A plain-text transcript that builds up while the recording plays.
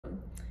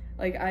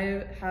Like,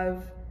 I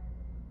have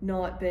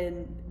not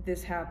been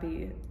this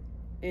happy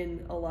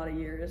in a lot of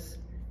years.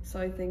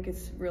 So I think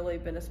it's really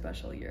been a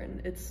special year,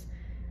 and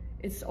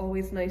it's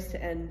always nice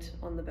to end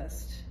on the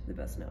best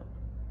note.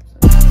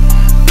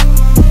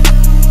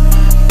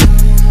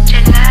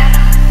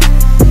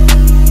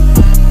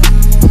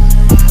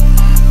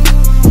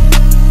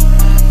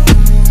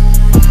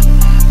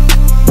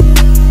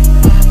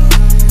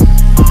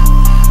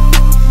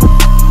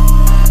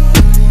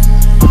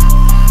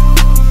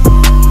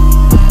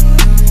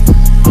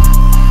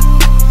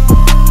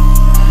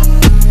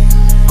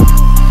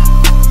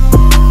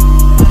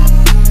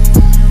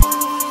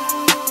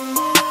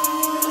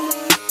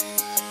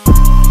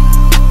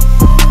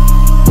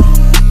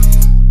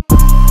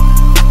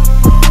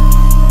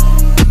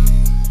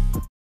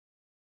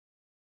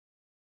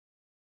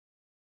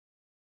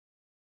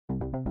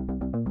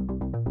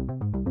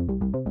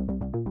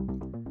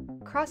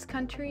 Cross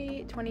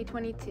Country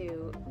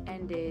 2022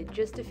 ended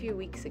just a few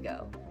weeks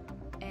ago,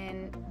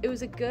 and it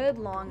was a good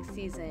long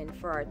season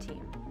for our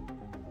team.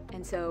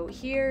 And so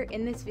here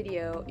in this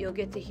video, you'll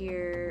get to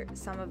hear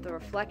some of the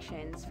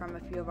reflections from a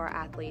few of our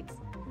athletes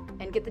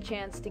and get the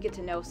chance to get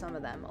to know some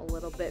of them a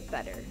little bit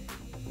better.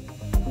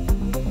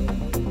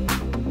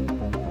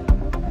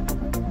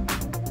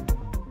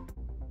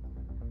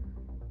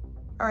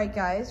 All right,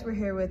 guys, we're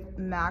here with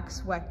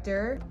Max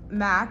Wechter.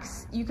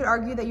 Max, you could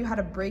argue that you had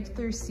a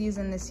breakthrough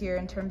season this year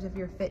in terms of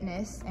your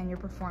fitness and your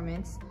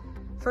performance.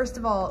 First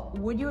of all,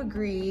 would you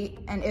agree?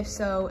 And if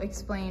so,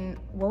 explain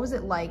what was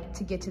it like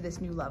to get to this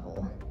new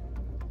level?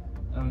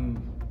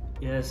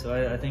 Yeah, so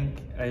I think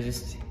I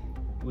just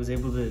was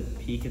able to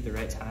peak at the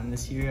right time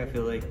this year. I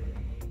feel like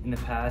in the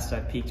past I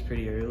peaked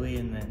pretty early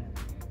and then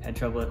had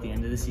trouble at the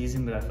end of the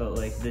season, but I felt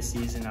like this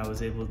season I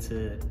was able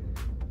to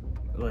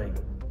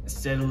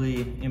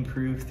steadily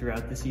improve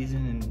throughout the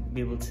season and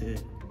be able to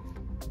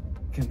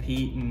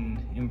compete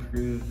and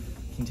improve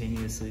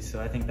continuously.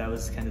 So I think that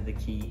was kind of the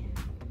key.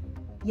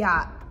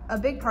 Yeah, a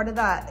big part of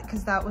that,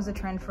 because that was a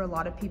trend for a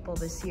lot of people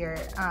this year,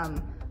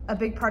 a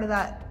big part of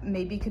that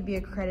maybe could be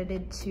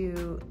accredited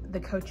to the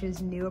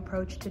coach's new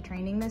approach to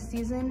training this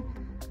season,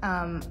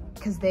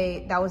 because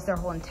that was their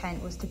whole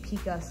intent, was to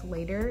peak us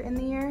later in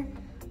the year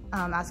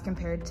as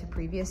compared to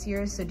previous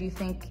years. So do you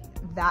think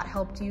that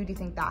helped you? Do you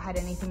think that had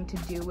anything to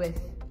do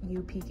with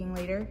you peaking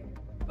later?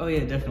 Oh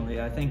yeah, definitely.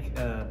 I think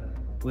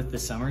with the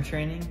summer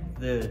training,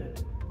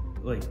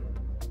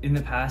 in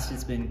the past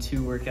it's been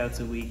 2 workouts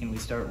a week and we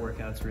start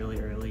workouts really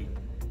early.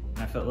 And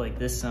I felt like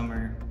this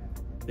summer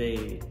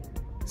they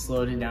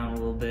slowed it down a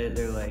little bit.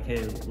 They're like,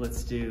 hey,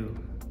 let's do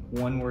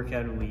 1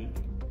 workout a week,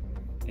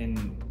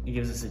 and it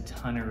gives us a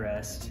ton of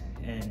rest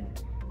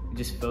and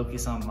just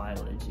focus on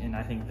mileage. And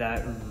I think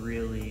that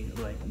really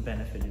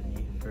benefited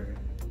me for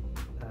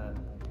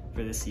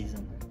this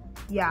season.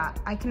 Yeah,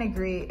 I can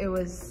agree. It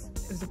was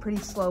a pretty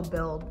slow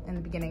build in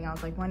the beginning. I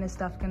was like, when is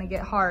stuff gonna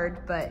get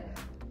hard? But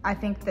I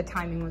think the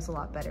timing was a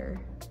lot better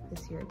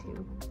this year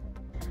too.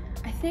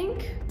 I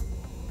think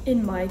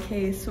in my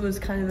case, it was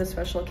kind of a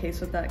special case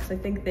with that, because I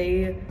think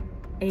they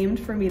aimed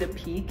for me to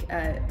peak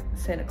at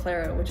Santa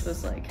Clara, which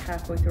was like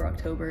halfway through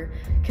October,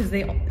 because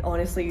they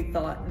honestly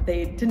thought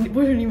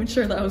weren't even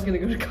sure that I was gonna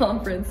go to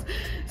conference.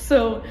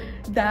 So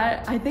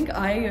that, I think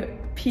I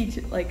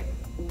peaked like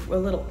a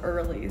little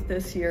early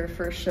this year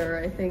for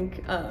sure. I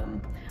think,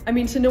 I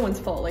mean, to no one's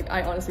fault. Like,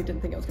 I honestly didn't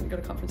think I was gonna go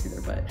to conference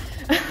either, but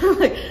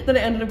then I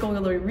ended up going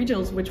on the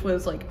regionals, which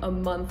was like a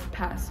month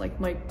past like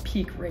my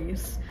peak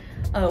race,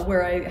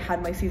 where I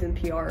had my season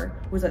PR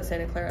was at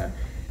Santa Clara.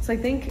 So I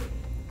think,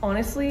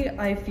 honestly,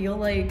 I feel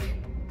like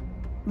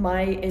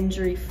my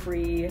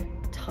injury-free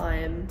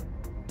time,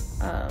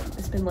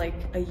 it's been like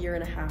a year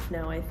and a half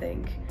now, I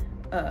think,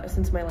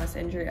 since my last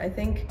injury. I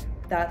think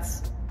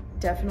that's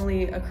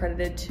definitely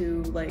accredited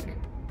to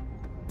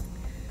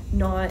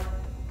not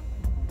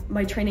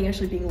my training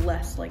actually being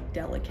less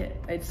delicate,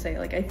 I'd say.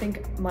 I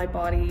think my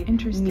body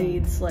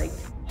needs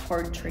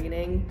hard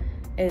training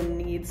and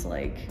needs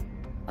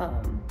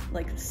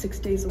 6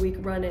 days a week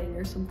running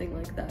or something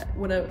like that.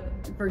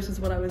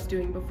 Versus what I was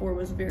doing before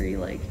was very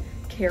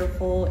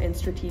careful and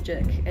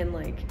strategic, and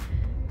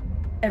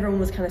everyone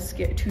was kind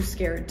of too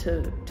scared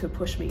to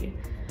push me.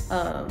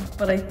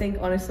 But I think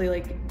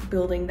honestly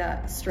building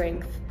that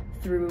strength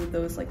through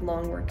those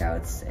long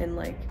workouts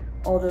and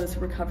all those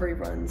recovery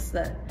runs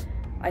that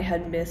I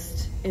had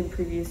missed in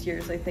previous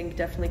years, I think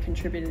definitely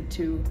contributed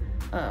to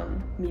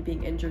me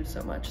being injured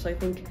so much. So I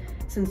think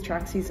since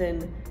track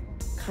season,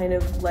 kind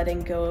of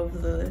letting go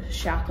of the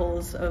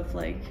shackles of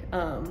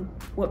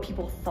what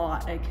people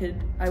thought I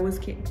could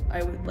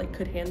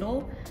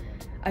handle,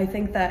 I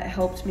think that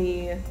helped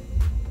me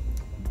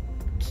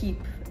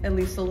keep at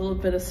least a little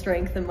bit of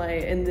strength in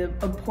the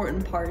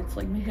important parts,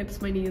 like my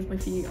hips, my knees, my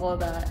feet, all of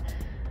that,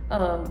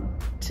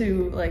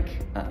 to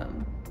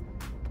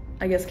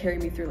I guess carry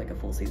me through a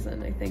full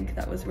season. I think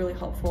that was really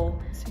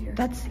helpful this year.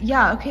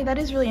 That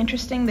is really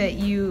interesting that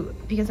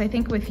because I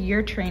think with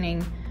your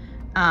training,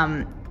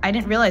 I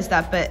didn't realize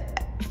that,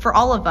 but for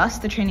all of us,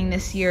 the training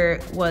this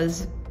year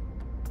was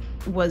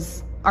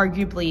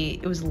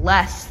arguably it was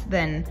less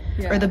than,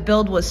 or the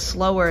build was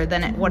slower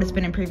than what it's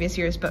been in previous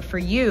years. But for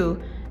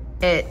you,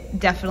 it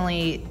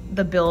definitely,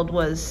 the build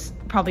was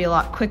probably a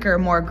lot quicker,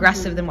 more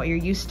aggressive than what you're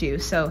used to.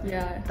 So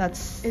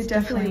it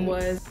definitely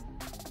was.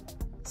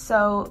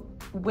 So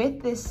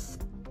with this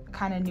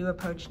kind of new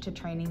approach to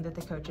training that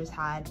the coaches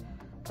had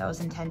that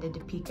was intended to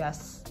peak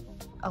us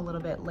a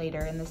little bit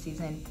later in the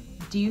season,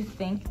 do you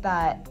think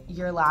that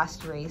your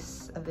last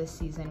race of this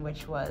season,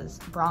 which was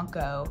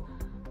Bronco,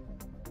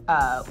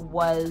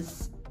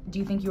 do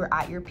you think you were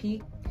at your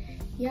peak?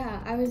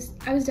 Yeah, I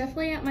was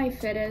definitely at my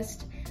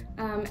fittest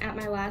at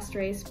my last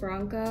race,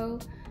 Bronco.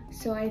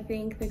 So I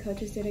think the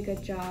coaches did a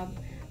good job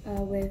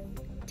with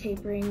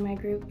tapering my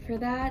group for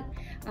that.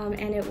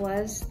 And it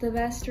was the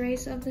best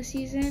race of the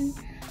season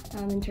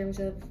in terms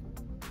of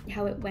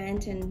how it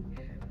went, and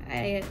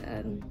I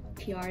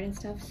PR'd and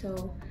stuff.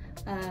 So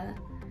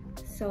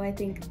I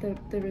think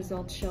the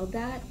results showed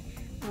that.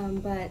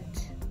 But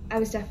I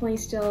was definitely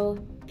still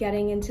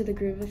getting into the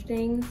groove of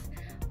things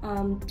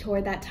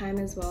toward that time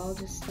as well,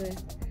 just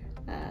with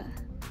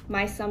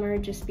my summer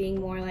just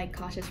being more like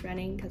cautious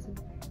running because of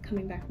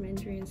coming back from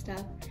injury and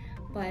stuff.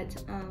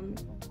 But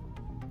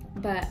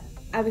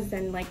I was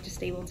then like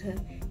just able to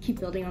keep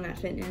building on that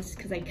fitness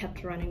because I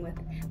kept running with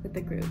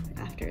the group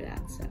after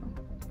that. So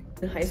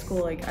in high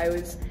school, like I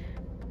was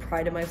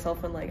prided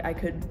myself on like I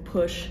could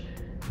push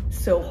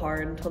so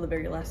hard until the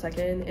very last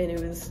second, and it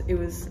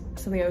was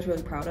something I was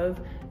really proud of.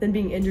 Then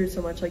being injured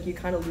so much, like you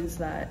kind of lose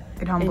that.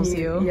 It humbles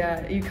you.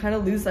 Yeah, you kind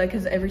of lose that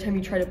because every time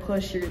you try to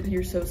push,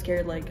 you're so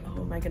scared, like,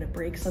 oh, am I gonna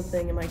break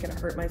something? Am I gonna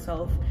hurt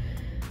myself?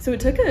 So it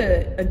took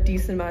a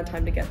decent amount of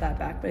time to get that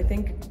back, but I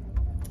think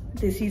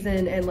this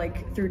season and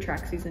like through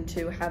track season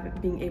too,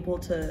 being able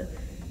to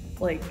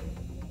like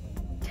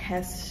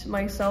test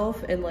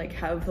myself and like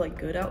have like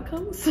good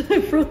outcomes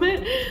from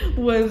it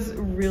was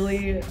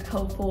really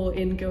helpful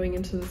in going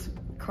into this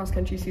cross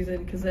country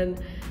season, because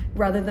then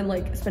rather than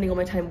like spending all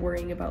my time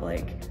worrying about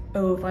like,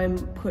 oh,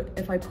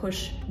 if I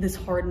push this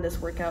hard in this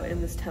workout in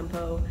this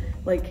tempo,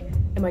 like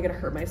am I gonna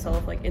hurt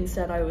myself? Like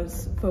instead I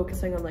was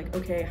focusing on like,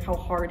 okay, how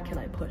hard can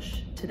I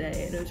push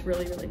today? And it was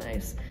really, really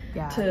nice.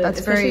 Yeah,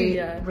 that's very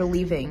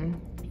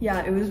relieving.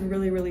 Yeah, it was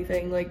really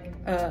relieving, like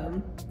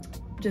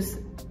just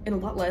and a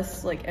lot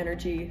less like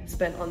energy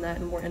spent on that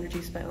and more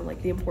energy spent on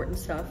like the important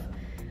stuff.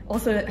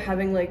 Also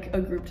having like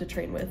a group to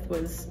train with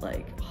was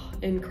like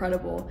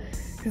incredible,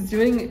 because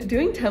doing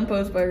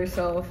tempos by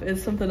yourself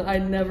is something I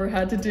never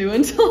had to do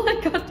until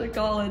I got to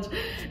college,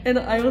 and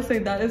I will say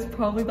that is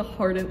probably the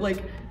hardest,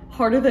 like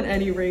harder than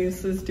any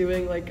race, is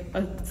doing like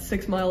a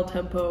 6-mile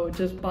tempo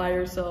just by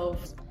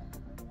yourself.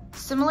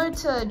 Similar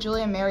to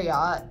Julia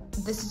Marriott,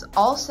 this is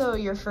also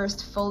your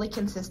first fully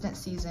consistent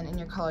season in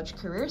your college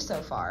career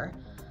so far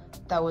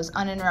that was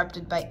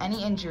uninterrupted by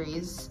any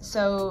injuries.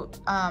 So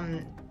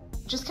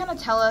just kind of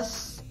tell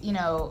us, you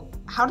know,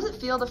 how does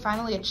it feel to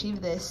finally achieve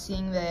this,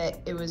 seeing that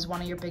it was one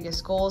of your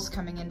biggest goals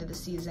coming into the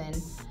season?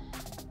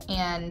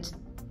 And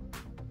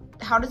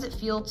how does it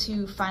feel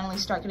to finally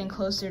start getting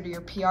closer to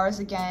your PRs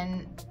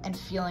again and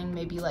feeling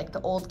maybe like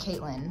the old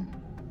Caitlin?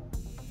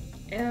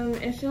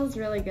 It feels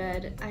really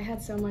good. I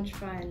had so much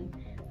fun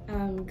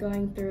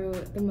going through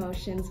the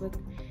motions with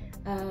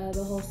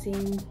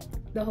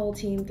the whole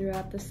team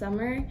throughout the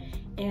summer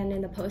and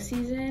in the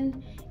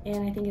postseason,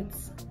 and I think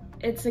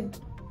it's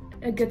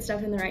a good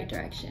step in the right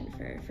direction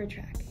for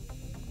track.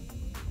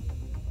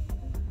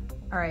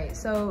 All right,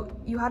 so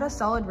you had a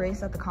solid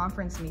race at the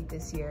conference meet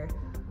this year.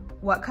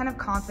 What kind of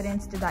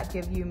confidence did that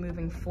give you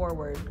moving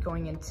forward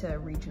going into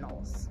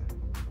regionals?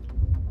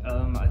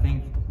 I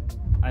think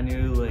I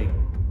knew,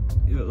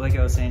 like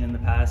I was saying in the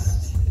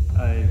past,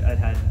 I'd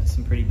had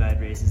some pretty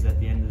bad races at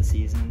the end of the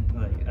season.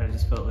 Like I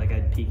just felt like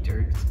I'd peaked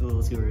a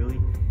little too early,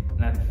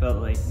 and I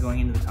felt like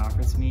going into the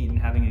conference meet and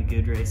having a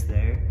good race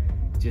there,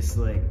 just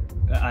like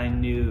I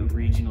knew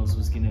regionals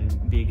was gonna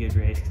be a good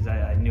race because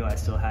I knew I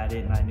still had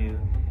it, and I knew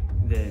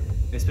that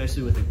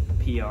especially with a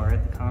PR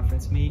at the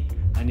conference meet,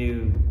 I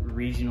knew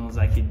regionals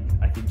I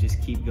could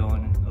just keep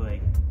going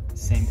like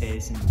same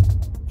pace and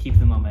keep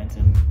the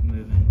momentum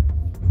moving.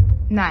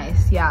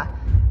 Nice, yeah.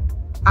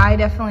 I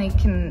definitely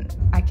can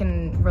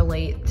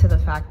relate to the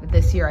fact that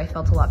this year I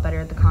felt a lot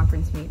better at the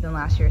conference meet than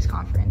last year's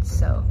conference,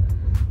 so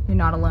you're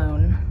not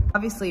alone.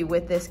 Obviously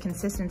with this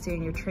consistency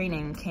in your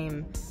training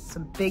came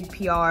some big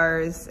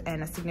PRs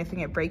and a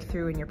significant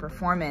breakthrough in your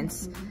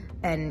performance.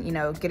 And you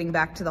know, getting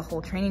back to the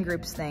whole training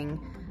groups thing,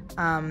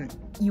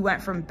 you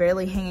went from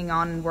barely hanging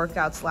on in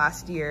workouts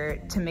last year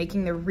to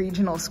making the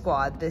regional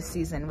squad this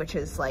season, which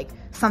is like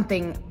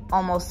something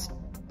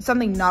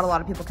not a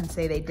lot of people can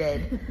say they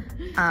did.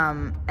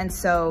 And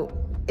so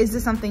is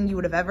this something you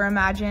would have ever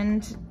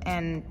imagined,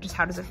 and just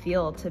how does it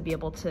feel to be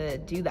able to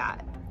do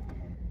that?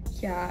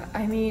 Yeah,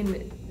 I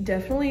mean,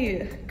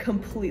 definitely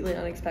completely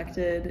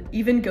unexpected.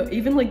 Even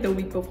like the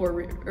week before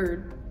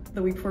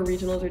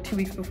regionals or 2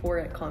 weeks before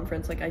at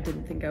conference, like I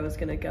didn't think I was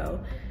gonna go.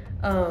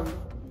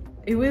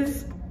 It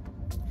was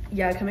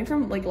yeah, coming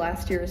from like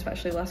last year,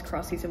 especially last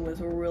cross season was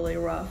really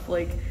rough.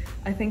 Like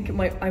I think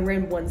I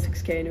ran one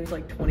 6K and it was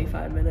like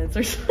 25 minutes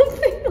or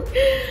something.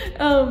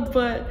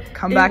 But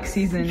comeback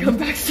season.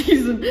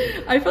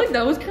 I feel like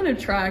that was kind of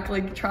track.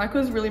 Like track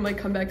was really my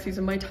comeback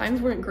season. My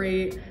times weren't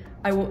great.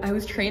 I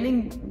was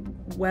training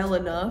well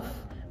enough,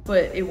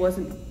 but it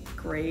wasn't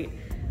great.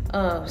 It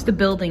was the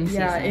building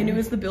season. Yeah, and it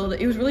was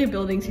really a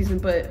building season,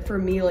 but for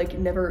me, like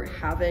never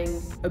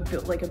having a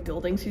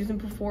building season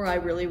before, I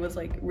really was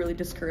like really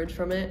discouraged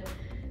from it.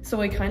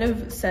 So I kind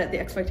of set the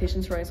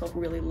expectations for myself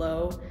really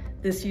low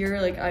this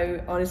year. Like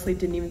I honestly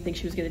didn't even think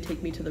she was gonna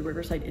take me to the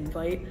Riverside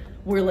invite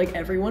where like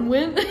everyone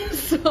went.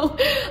 So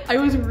I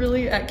was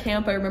really at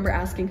camp, I remember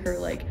asking her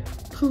like,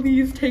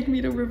 please take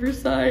me to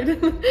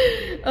Riverside.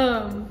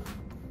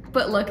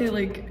 But luckily,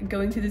 like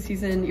going through the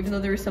season, even though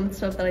there was some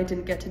stuff that I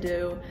didn't get to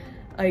do,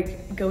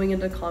 like going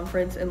into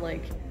conference and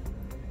like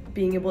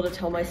being able to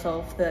tell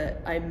myself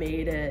that I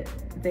made it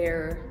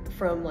there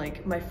from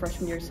like my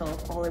freshman year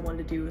self, all I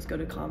wanted to do was go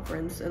to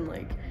conference. And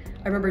like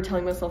I remember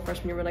telling myself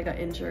freshman year when I got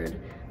injured,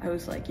 I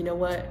was like, you know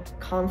what,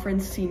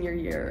 conference senior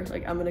year,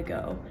 like I'm gonna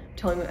go,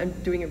 telling me I'm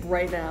doing it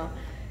right now.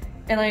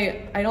 And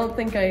I don't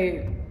think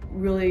I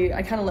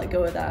kind of let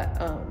go of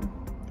that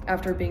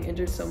after being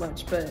injured so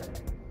much,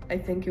 but I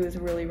think it was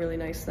really, really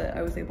nice that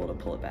I was able to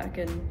pull it back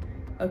and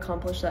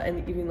accomplish that,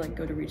 and even like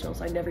go to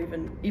regionals. I never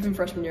even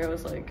freshman year I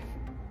was like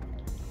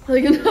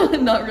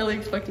not really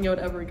expecting I would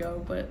ever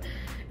go, but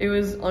it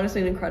was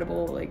honestly an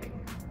incredible like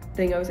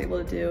thing I was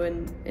able to do,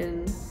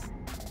 and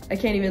I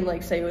can't even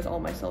like say it was all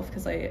myself,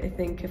 because I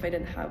think if I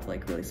didn't have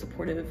like really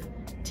supportive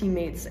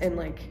teammates and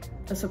like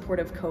a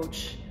supportive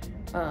coach,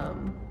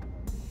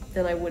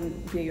 then I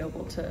wouldn't be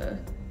able to,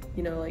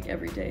 you know, like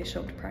every day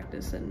show up to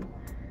practice and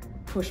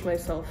push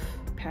myself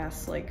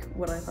past like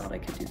what I thought I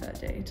could do that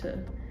day to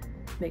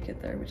make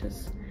it there, which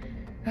is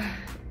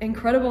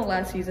incredible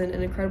last season,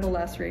 an incredible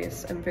last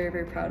race. I'm very,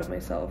 very proud of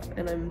myself,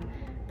 and I'm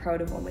proud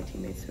of all my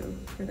teammates who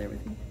were there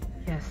with me.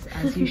 Yes,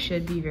 as you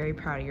should be very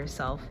proud of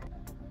yourself.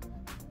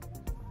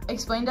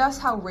 Explain to us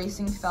how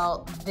racing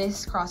felt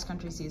this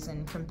cross-country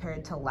season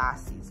compared to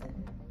last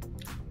season.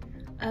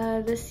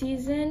 This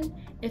season,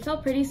 it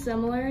felt pretty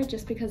similar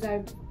just because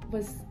I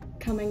was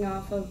coming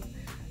off of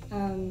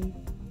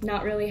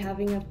not really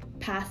having a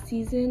past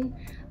season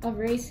of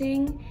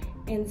racing,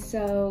 and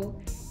so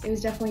it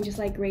was definitely just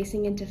like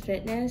racing into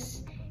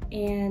fitness,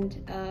 and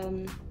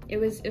it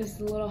was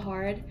a little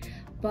hard,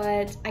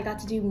 but I got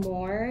to do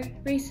more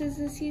races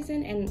this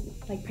season, and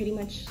like pretty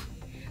much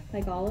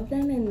like all of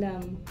them,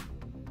 and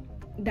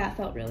that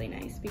felt really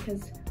nice,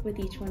 because with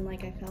each one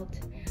like I felt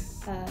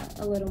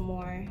a little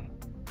more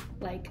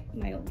like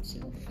my old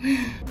self.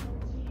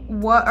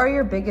 What are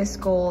your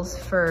biggest goals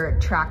for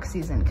track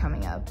season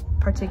coming up,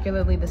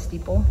 particularly the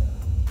steeple?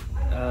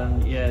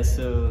 Yeah,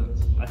 so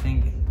I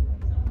think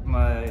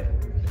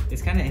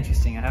it's kind of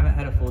interesting. I haven't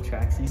had a full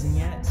track season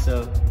yet,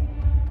 so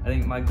I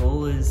think my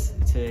goal is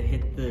to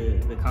hit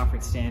the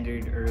conference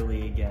standard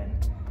early again,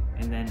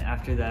 and then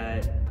after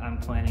that I'm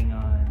planning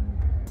on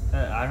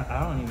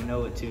I don't even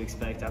know what to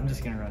expect. I'm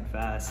just gonna run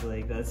fast.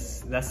 Like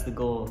that's the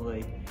goal.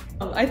 Like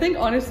I think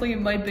honestly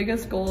my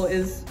biggest goal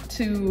is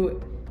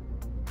to,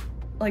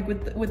 like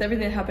with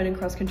everything that happened in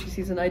cross country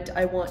season,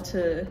 I want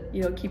to,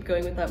 you know, keep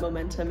going with that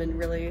momentum and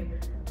really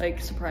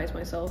like surprise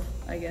myself,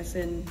 I guess,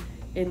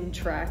 in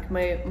track.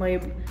 My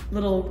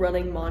little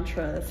running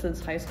mantra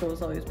since high school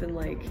has always been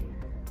like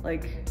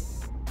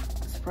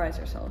surprise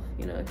yourself,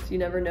 you know, because you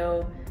never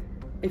know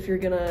if you're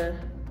gonna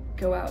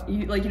go out,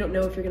 you don't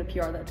know if you're gonna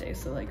PR that day,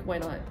 so like why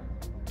not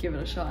give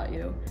it a shot, you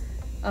know?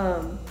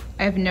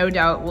 I have no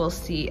doubt we'll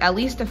see at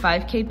least a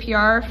 5K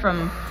PR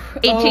from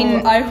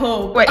 18. I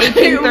hope. What,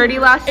 18:30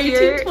 last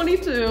year?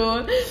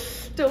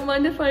 18:22. Don't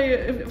mind if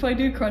I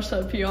do crush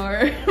that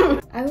PR.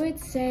 I would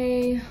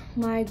say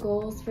my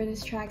goals for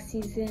this track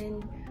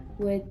season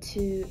would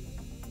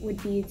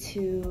be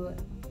to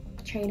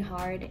train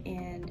hard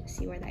and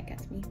see where that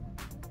gets me.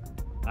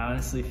 I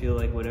honestly feel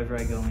like whatever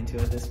I go into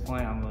at this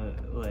point, I'm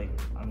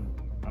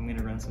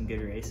gonna run some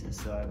good races.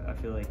 So I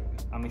feel like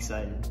I'm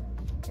excited.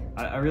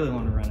 I really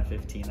want to run a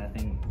 15. I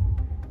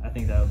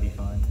think that would be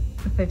fun.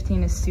 The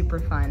 15 is super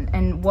fun.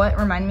 And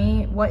remind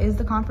me, what is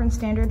the conference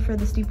standard for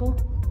the steeple?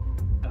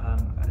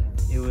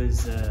 It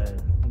was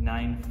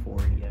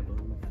 940, I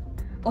believe.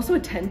 Also a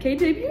 10K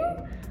debut?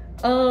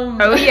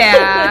 Oh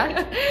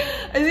yeah.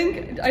 I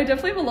think I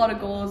definitely have a lot of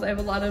goals. I have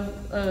a lot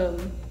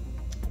of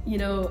you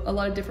know, a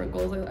lot of different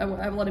goals. I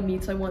have a lot of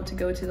meets I want to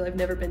go to that I've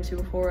never been to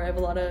before. I have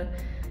a lot of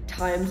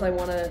times I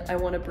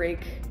wanna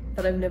break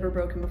that I've never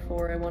broken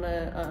before. I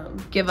wanna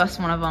give us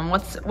one of them.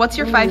 What's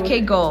your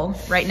 5K goal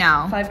right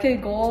now?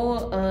 5K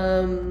goal.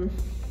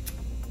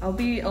 I'll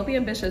be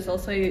ambitious. I'll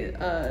say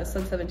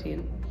sub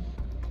 17.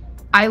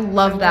 I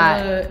love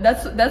that.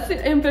 That's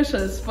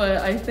ambitious, but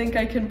I think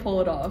I can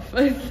pull it off.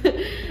 I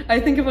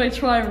think if I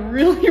try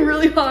really,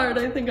 really hard,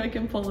 I think I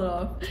can pull it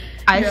off.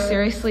 I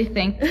seriously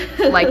think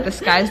like the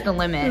sky's the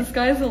limit. The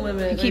sky's the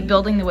limit. You keep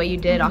building the way you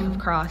did off of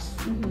cross.